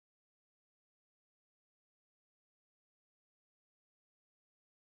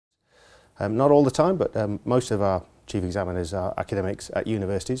Not all the time, but most of our chief examiners are academics at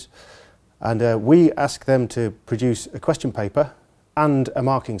universities. And we ask them to produce a question paper and a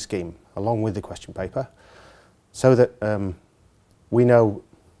marking scheme along with the question paper, so that we know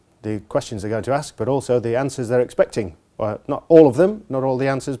the questions they're going to ask, but also the answers they're expecting. Well, not all of them, not all the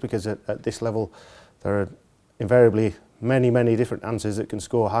answers, because at this level there are invariably many different answers that can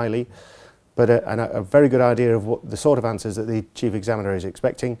score highly, but a very good idea of what the sort of answers that the chief examiner is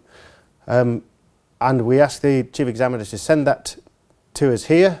expecting. And we ask the chief examiner to send that to us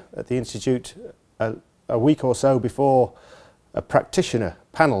here at the Institute a week or so before a practitioner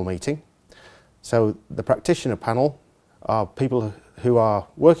panel meeting. So the practitioner panel are people who are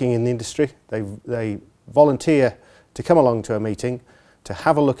working in the industry. They volunteer to come along to a meeting to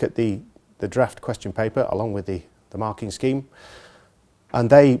have a look at the draft question paper along with the marking scheme, and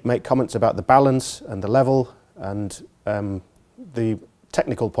they make comments about the balance and the level and the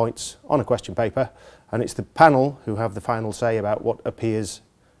technical points on a question paper, and it's the panel who have the final say about what appears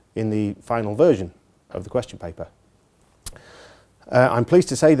in the final version of the question paper. I'm pleased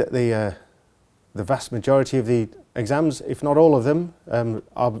to say that the vast majority of the exams, if not all of them,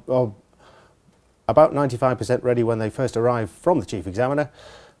 are about 95% ready when they first arrive from the chief examiner.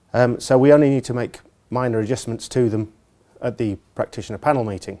 So we only need to make minor adjustments to them at the practitioner panel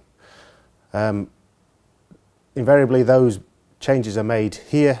meeting. Invariably those changes are made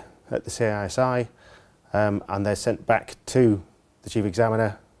here at the CISI, and they're sent back to the chief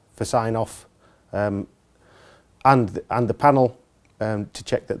examiner for sign-off, and the panel to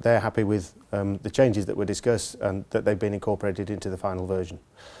check that they're happy with the changes that were discussed and that they've been incorporated into the final version.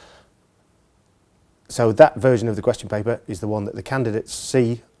 So that version of the question paper is the one that the candidates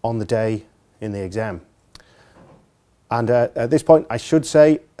see on the day in the exam. And at this point I should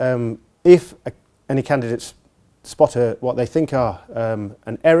say, if any candidates spot what they think are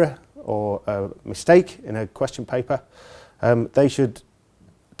an error or a mistake in a question paper, they should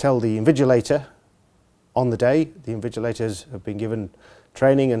tell the invigilator on the day. The invigilators have been given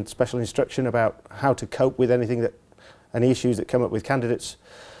training and special instruction about how to cope with any issues that come up with candidates.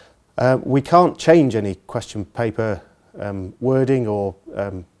 We can't change any question paper wording or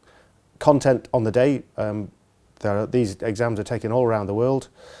content on the day. These exams are taken all around the world,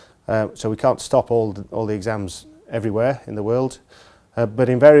 so we can't stop all the exams everywhere in the world. But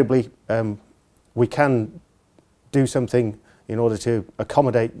invariably we can do something in order to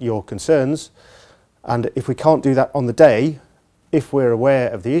accommodate your concerns, and if we can't do that on the day, if we're aware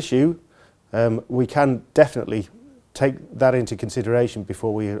of the issue, we can definitely take that into consideration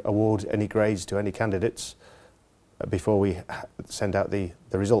before we award any grades to any candidates, before we send out the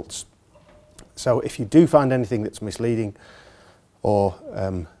results. So if you do find anything that's misleading or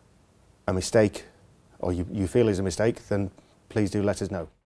a mistake, or you feel is a mistake, then please do let us know.